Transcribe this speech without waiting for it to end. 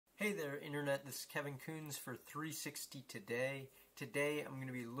Hey there, Internet. This is Kevin Coons for 360 Today. Today I'm going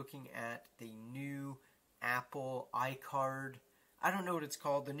to be looking at the new Apple iCard. I don't know what it's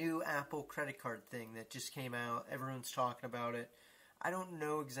called, the new Apple credit card thing that just came out. Everyone's talking about it. I don't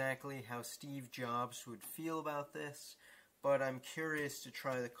know exactly how Steve Jobs would feel about this, but I'm curious to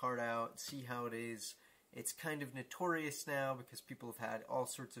try the card out, see how it is. It's kind of notorious now because people have had all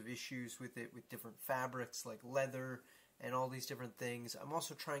sorts of issues with it, with different fabrics like leather and all these different things. I'm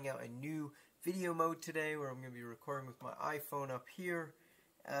also trying out a new video mode today where I'm going to be recording with my iPhone up here,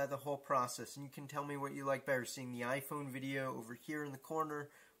 the whole process. And you can tell me what you like better, seeing the iPhone video over here in the corner,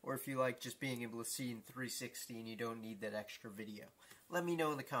 or if you like just being able to see in 360 and you don't need that extra video. Let me know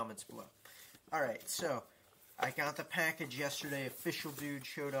in the comments below. Alright, so I got the package yesterday. Official Dude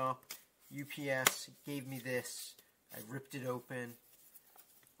showed up. UPS gave me this. I ripped it open,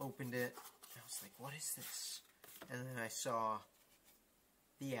 opened it. I was like, what is this? And then I saw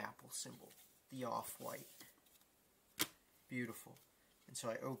the Apple symbol, the off-white. Beautiful. And so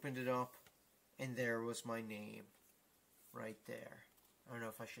I opened it up, and there was my name right there. I don't know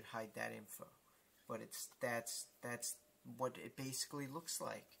if I should hide that info, but that's what it basically looks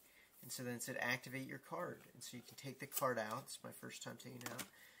like. And so then it said activate your card. And so you can take the card out. It's my first time taking it out.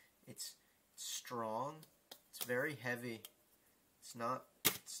 It's strong. It's very heavy. It's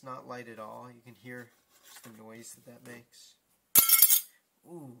not light at all. You can hear just the noise that makes.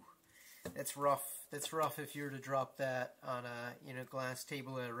 Ooh, that's rough. That's rough if you were to drop that on a glass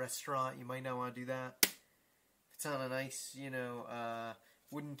table at a restaurant. You might not want to do that. If it's on a nice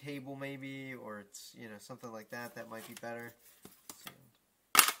wooden table maybe, or it's something like that, that might be better.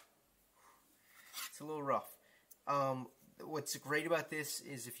 It's a little rough. What's great about this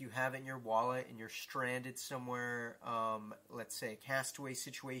is if you have it in your wallet and you're stranded somewhere, let's say a castaway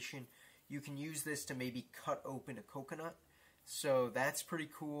situation, you can use this to maybe cut open a coconut. So that's pretty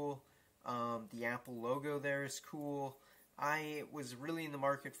cool. The Apple logo there is cool. I was really in the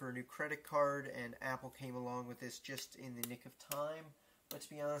market for a new credit card, and Apple came along with this just in the nick of time. But to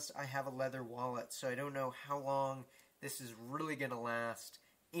be honest, I have a leather wallet, so I don't know how long this is really going to last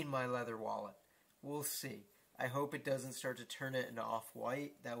in my leather wallet. We'll see. I hope it doesn't start to turn it into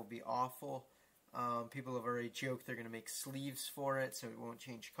off-white. That would be awful. People have already joked they're going to make sleeves for it so it won't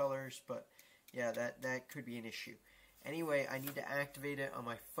change colors. But yeah, that could be an issue. Anyway, I need to activate it on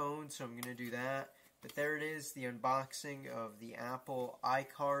my phone, so I'm going to do that. But there it is, the unboxing of the Apple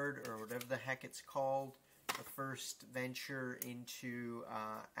iCard, or whatever the heck it's called. The first venture into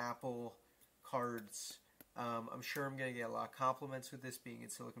Apple cards. I'm sure I'm going to get a lot of compliments with this being in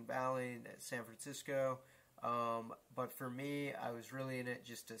Silicon Valley and San Francisco. But for me, I was really in it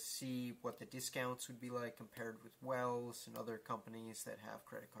just to see what the discounts would be like compared with Wells and other companies that have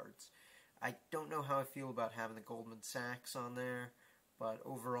credit cards. I don't know how I feel about having the Goldman Sachs on there, but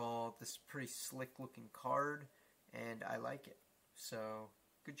overall, this is a pretty slick looking card, and I like it. So,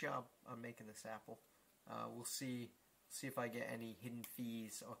 good job on making this, Apple. We'll see if I get any hidden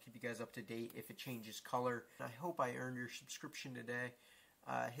fees. I'll keep you guys up to date if it changes color. I hope I earned your subscription today.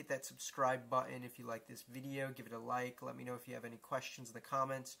 Hit that subscribe button if you like this video. Give it a like. Let me know if you have any questions in the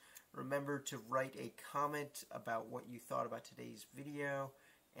comments. Remember to write a comment about what you thought about today's video.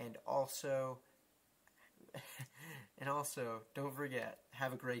 And also, don't forget,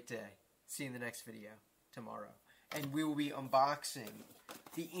 have a great day. See you in the next video tomorrow. And we will be unboxing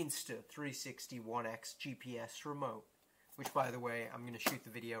the Insta360 One X GPS remote, which, by the way, I'm going to shoot the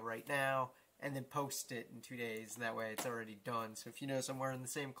video right now and then post it in 2 days, and that way it's already done. So if you notice I'm wearing the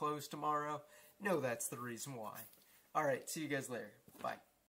same clothes tomorrow, know that's the reason why. Alright, see you guys later. Bye.